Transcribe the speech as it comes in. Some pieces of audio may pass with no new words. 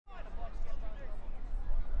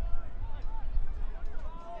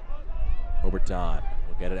Oberton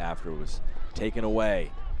will get it after it was taken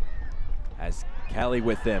away. Has Kelly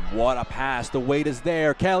with him. What a pass. The weight is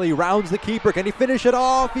there. Kelly rounds the keeper. Can he finish it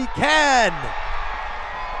off? He can!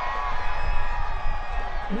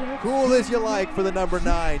 Cool as you like for the number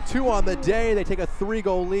 9. 2 on the day. They take a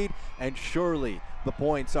 3-goal lead, and surely the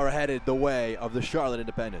points are headed the way of the Charlotte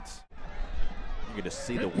Independents. You can just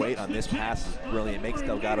see the weight on this pass is brilliant. Makes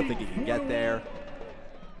Delgado think he can get there.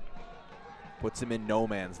 Puts him in no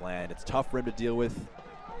man's land. It's tough for him to deal with.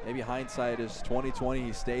 Maybe hindsight is 20/20.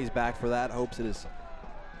 He stays back for that. Hopes that his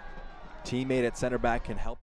teammate at center back can help.